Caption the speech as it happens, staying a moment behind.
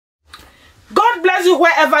God bless you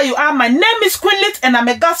wherever you are. My name is QueenLet and I'm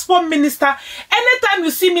a gospel minister. Anytime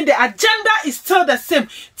you see me, the agenda is still the same.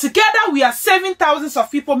 Together we are saving thousands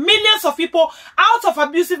of people, millions of people out of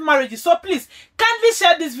abusive marriages. So please, kindly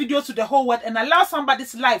share this video to the whole world and allow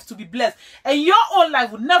somebody's life to be blessed. And your own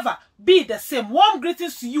life will never be the same. Warm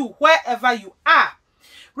greetings to you wherever you are.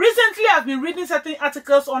 Recently, I've been reading certain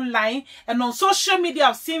articles online and on social media.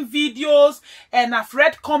 I've seen videos and I've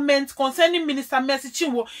read comments concerning Minister Mercy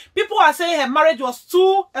Chinwo. People are saying her marriage was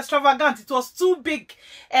too extravagant. It was too big.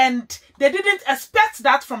 And they didn't expect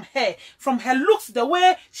that from her. From her looks, the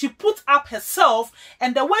way she put up herself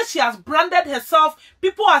and the way she has branded herself,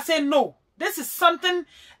 people are saying, no, this is something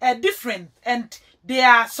different. And they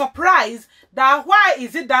are surprised that why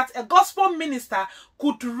is it that a gospel minister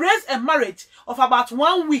could raise a marriage of about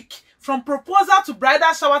 1 week from proposal to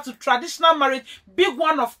bridal shower to traditional marriage, big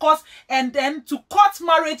one of course, and then to court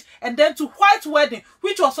marriage and then to white wedding,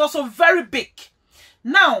 which was also very big.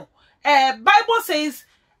 Now, Bible says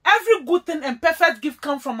every good thing and perfect gift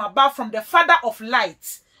come from above, from the Father of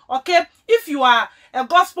lights. Okay, if you are a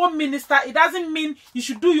gospel minister, it doesn't mean you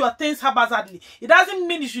should do your things haphazardly. It doesn't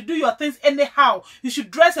mean you should do your things anyhow. You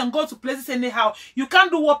should dress and go to places anyhow. You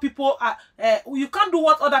can't do what people are. You can't do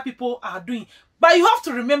what other people are doing. But you have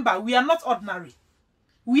to remember, we are not ordinary.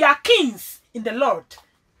 We are kings in the Lord,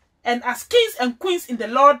 and as kings and queens in the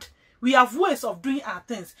Lord, we have ways of doing our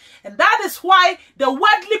things, and that is why the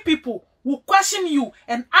worldly people will question you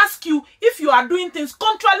and ask you if you are doing things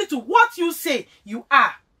contrary to what you say you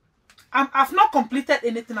are. I've not completed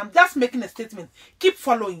anything. I'm just making a statement. Keep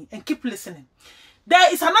following and keep listening.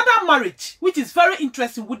 There is another marriage which is very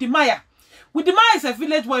interesting. Wode. Wode is a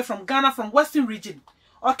village boy from Ghana, from Western region.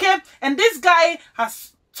 Okay? And this guy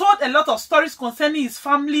has told a lot of stories concerning his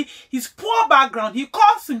family, his poor background. He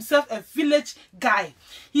calls himself a village guy.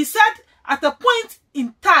 He said at a point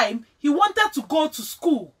in time, he wanted to go to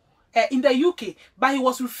school in the UK, but he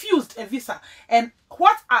was refused a visa. And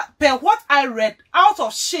per what I read, out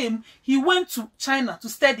of shame, he went to China to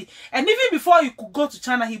study. And even before he could go to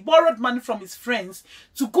China, he borrowed money from his friends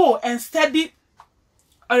to go and study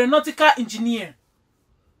aeronautical engineer.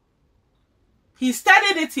 He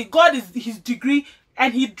studied it, he got his degree,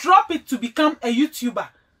 and he dropped it to become a YouTuber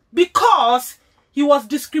because he was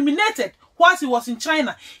discriminated whilst he was in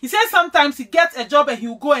China. He said sometimes he gets a job and he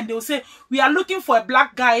will go and they will say, we are looking for a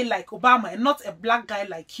black guy like Obama and not a black guy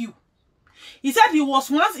like you. He said he was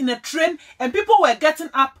once in a train and people were getting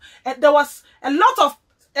up and there was a lot of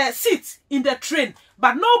seats in the train,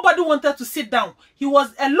 but nobody wanted to sit down. He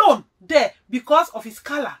was alone there because of his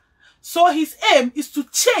color. So his aim is to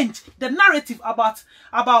change the narrative about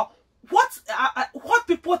what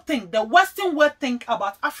people think, the Western world think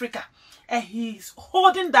about Africa. And he's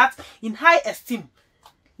holding that in high esteem.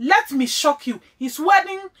 Let me shock you. His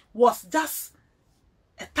wedding was just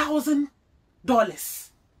 $1,000.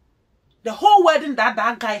 The whole wedding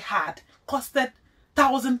that guy had costed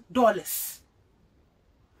 $1,000.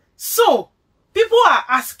 So, people are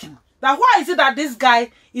asking that why is it that this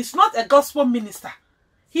guy is not a gospel minister?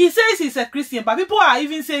 He says he's a Christian, but people are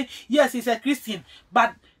even saying, yes, he's a Christian.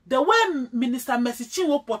 But the way Minister Mercy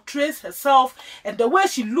Chinwo portrays herself and the way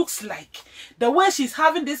she looks like, the way she's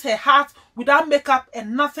having this her heart without makeup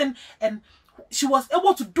and nothing, and she was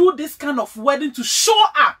able to do this kind of wedding to show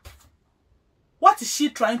up. What is she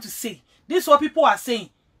trying to say? This is what people are saying.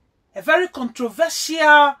 A very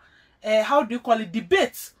controversial, how do you call it,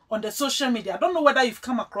 debate on the social media. I don't know whether you've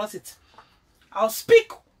come across it. I'll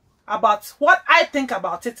speak about what I think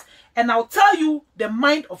about it, and I'll tell you the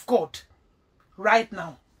mind of God right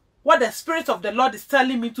now. What the Spirit of the Lord is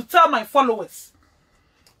telling me to tell my followers,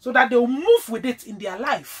 so that they will move with it in their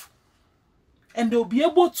life. And they will be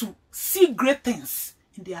able to see great things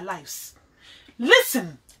in their lives.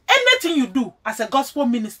 Listen, anything you do as a gospel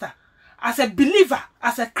minister, as a believer,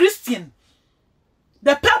 as a Christian,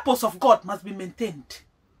 the purpose of God must be maintained.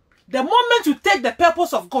 The moment you take the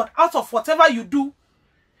purpose of God out of whatever you do,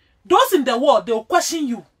 those in the world, they will question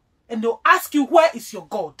you. And they will ask you, where is your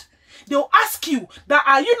God? They will ask you that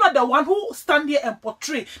are you not the one who stand here and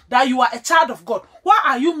portray that you are a child of God? Why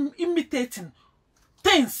are you imitating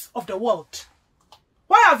things of the world?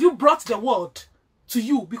 Why have you brought the world to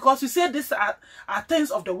you? Because you say these are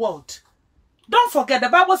things of the world. Don't forget, the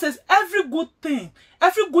Bible says every good thing,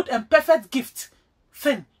 every good and perfect gift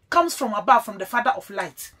thing comes from above, from the Father of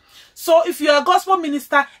light. So if you're a gospel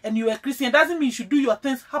minister and you're a Christian, it doesn't mean you should do your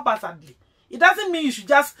things haphazardly. It doesn't mean you should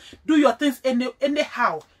just do your things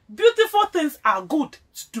anyhow. Beautiful things are good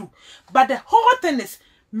to do. But the whole thing is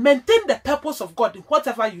maintain the purpose of God in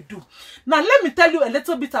whatever you do. Now, let me tell you a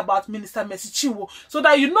little bit about Minister Mercy Chinwo so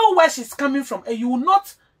that you know where she's coming from and you will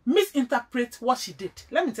not misinterpret what she did.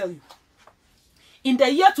 Let me tell you. In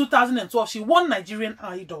the year 2012, she won Nigerian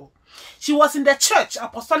Idol. She was in the church,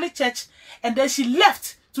 Apostolic Church, and then she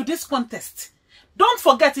left to this contest. Don't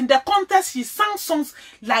forget, in the contest, she sang songs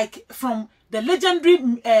like from the legendary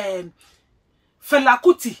Fela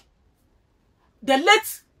Kuti, the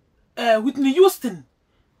late Whitney Houston.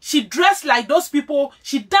 She dressed like those people.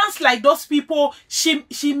 She danced like those people. She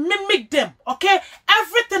mimicked them, okay?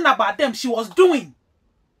 Everything about them she was doing.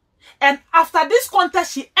 And after this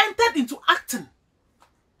contest, she entered into acting.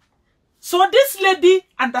 So this lady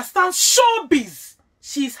understands showbiz.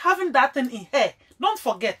 She's having that thing in her. Don't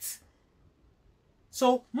forget.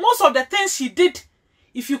 So most of the things she did,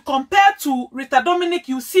 if you compare to Rita Dominic,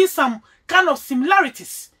 you see some kind of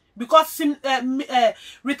similarities. Because Rita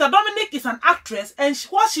Dominic is an actress, and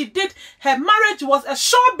what she did, her marriage was a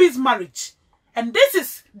showbiz marriage. And this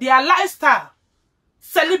is their lifestyle.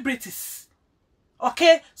 Celebrities.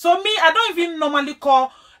 Okay? So me, I don't even normally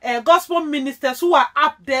call gospel ministers who are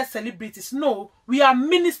up there celebrities. No, we are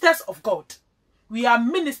ministers of God. We are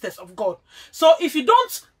ministers of God. So if you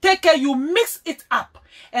don't take care, you mix it up.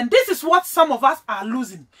 And this is what some of us are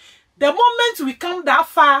losing. The moment we come that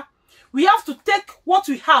far, we have to take what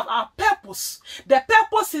we have, our purpose. The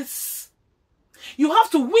purpose is you have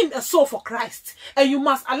to win a soul for Christ. And you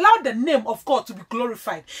must allow the name of God to be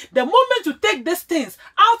glorified. The moment you take these things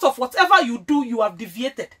out of whatever you do, you have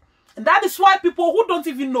deviated. And that is why people who don't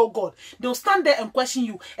even know God, they'll stand there and question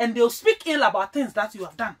you. And they'll speak ill about things that you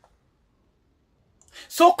have done.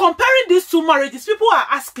 So comparing these two marriages, people are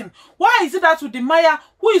asking, why is it that Udemaya,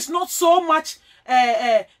 who is not so much,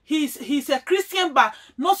 he's a Christian, but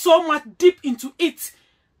not so much deep into it,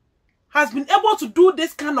 has been able to do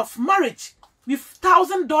this kind of marriage with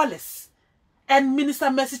 $1,000? And Minister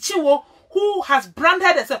Mercy Chinwo, who has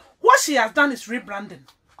branded herself, what she has done is rebranding.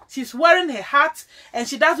 She's wearing her hat and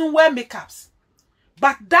she doesn't wear makeups.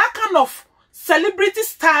 But that kind of celebrity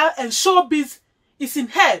style and showbiz is in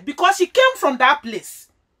her because she came from that place.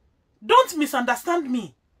 Don't misunderstand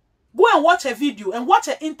me. Go and watch her video and watch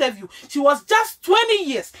her interview. She was just 20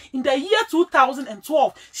 years. In the year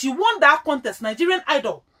 2012, she won that contest, Nigerian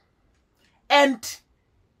Idol. And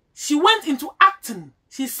she went into acting.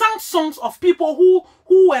 She sang songs of people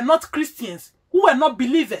who were not Christians, who were not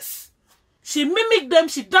believers. She mimicked them.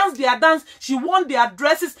 She danced their dance. She won their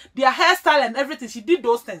dresses, their hairstyle and everything. She did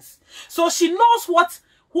those things. So she knows what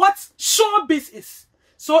showbiz is.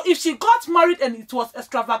 So if she got married and it was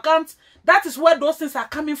extravagant, that is where those things are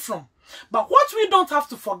coming from. But what we don't have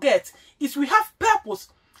to forget is we have purpose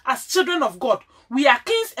as children of God. We are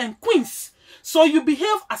kings and queens. So you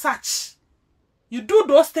behave as such. You do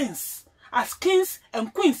those things as kings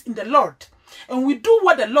and queens in the Lord. And we do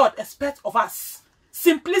what the Lord expects of us.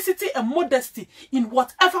 Simplicity and modesty in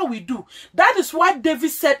whatever we do. That is why David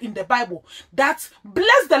said in the Bible that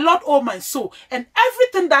bless the Lord, O my soul, and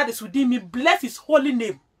everything that is within me, bless his holy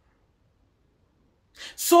name.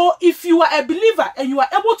 So if you are a believer and you are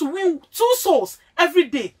able to win 2 souls every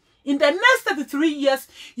day, in the next 33 years,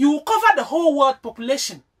 you will cover the whole world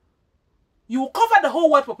population. You will cover the whole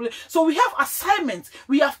world population. So we have assignments,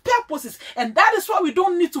 we have purposes, and that is why we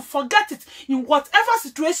don't need to forget it in whatever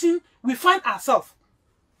situation we find ourselves.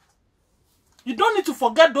 You don't need to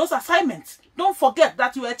forget those assignments. Don't forget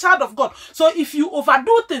that you are a child of God. So if you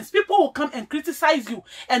overdo things, people will come and criticize you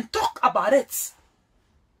and talk about it.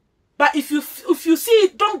 But if you see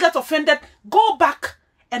it, don't get offended. Go back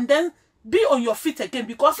and then be on your feet again.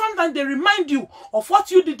 Because sometimes they remind you of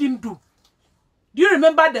what you didn't do. Do you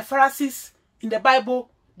remember the Pharisees in the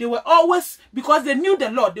Bible? They were always, because they knew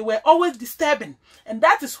the Lord, they were always disturbing. And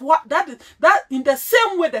that is what, that in the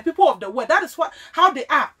same way the people of the world, that is how they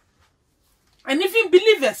are. And even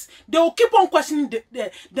believers, they will keep on questioning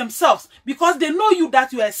themselves because they know you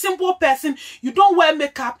that you are a simple person. You don't wear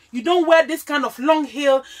makeup. You don't wear this kind of long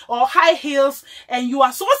heel or high heels. And you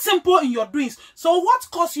are so simple in your doings. So what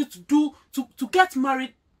caused you to get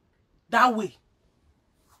married that way?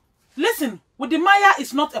 Listen, Udemaya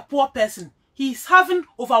is not a poor person. He is having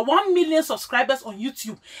over 1 million subscribers on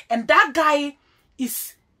YouTube. And that guy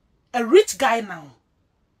is a rich guy now.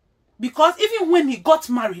 Because even when he got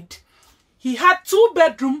married, he had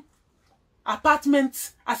 2-bedroom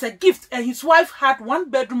apartments as a gift, and his wife had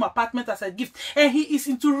 1-bedroom apartment as a gift, and he is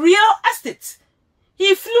into real estate.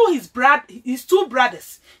 He flew his 2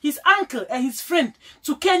 brothers, his uncle and his friend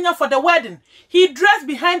to Kenya for the wedding. He dressed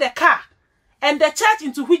behind a car, and the church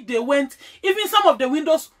into which they went, even some of the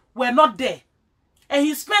windows were not there. And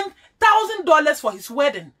he spent $1,000 for his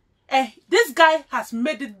wedding, And this guy has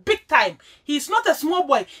made it big time. He is not a small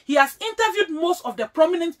boy. He has interviewed most of the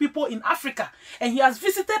prominent people in Africa. And he has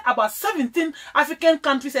visited about 17 African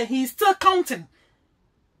countries, and he is still counting.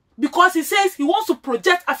 Because he says he wants to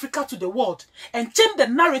project Africa to the world and change the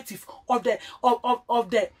narrative of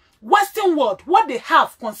the Western world, what they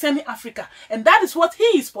have concerning Africa. And that is what he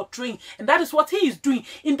is portraying. And that is what he is doing.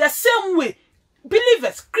 In the same way,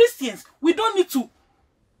 believers, Christians, we don't need to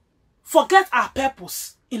forget our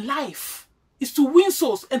purpose in life is to win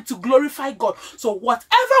souls and to glorify God. So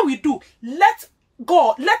whatever we do, let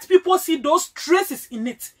people see those traces in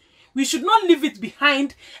it. We should not leave it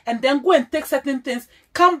behind and then go and take certain things,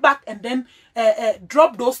 come back and then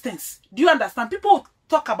drop those things. Do you understand? People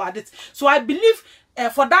talk about it. So I believe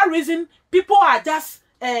for that reason, people are just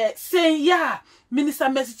saying, yeah, Minister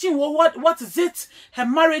Mercy Chinwo, what is it? Her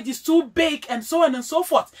marriage is too big and so on and so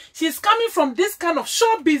forth. She's coming from this kind of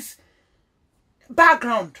showbiz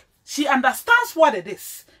background. She understands what it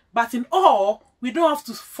is. But in all, we don't have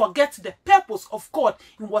to forget the purpose of God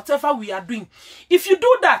in whatever we are doing. If you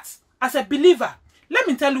do that as a believer, let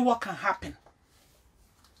me tell you what can happen.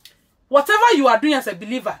 Whatever you are doing as a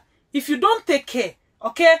believer, if you don't take care,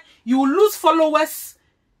 okay, you will lose followers.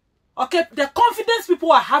 Okay, the confidence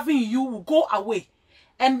people are having in you will go away.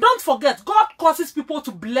 And don't forget, God causes people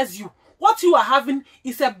to bless you. What you are having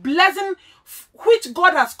is a blessing which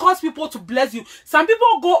God has caused people to bless you. Some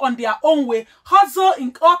people go on their own way, hustle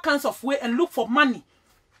in all kinds of ways and look for money.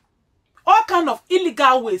 All kinds of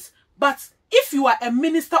illegal ways. But if you are a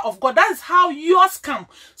minister of God, that is how yours come.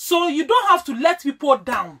 So you don't have to let people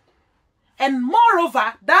down. And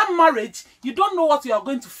moreover, that marriage, you don't know what you are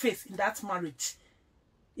going to face in that marriage.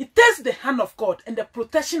 It takes the hand of God and the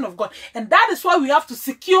protection of God. And that is why we have to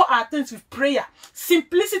secure our things with prayer,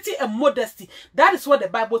 simplicity and modesty. That is what the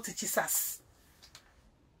Bible teaches us.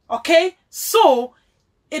 Okay? So,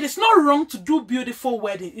 it is not wrong to do beautiful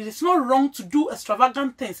wedding. It is not wrong to do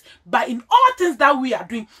extravagant things. But in all things that we are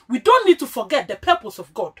doing, we don't need to forget the purpose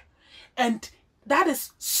of God. And that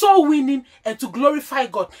is soul winning and to glorify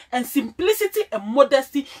God. And simplicity and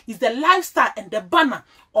modesty is the lifestyle and the banner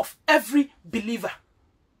of every believer.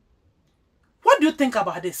 What do you think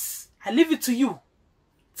about this? I leave it to you.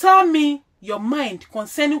 Tell me your mind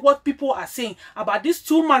concerning what people are saying about these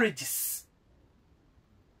two marriages.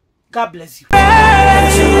 God bless you.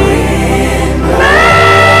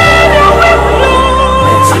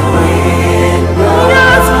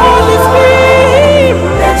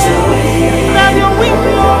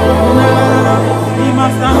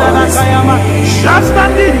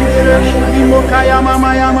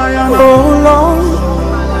 Oh Lord,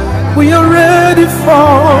 we are ready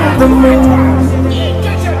for the move.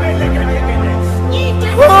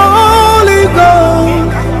 Holy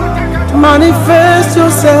Ghost, manifest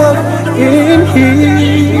yourself in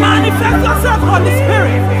here. Manifest yourself, Holy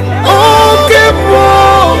Spirit. Oh,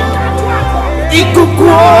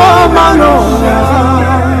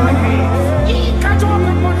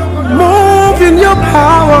 move in your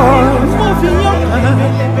power,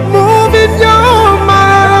 move in your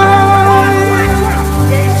mind.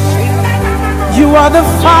 You are the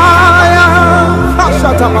fire.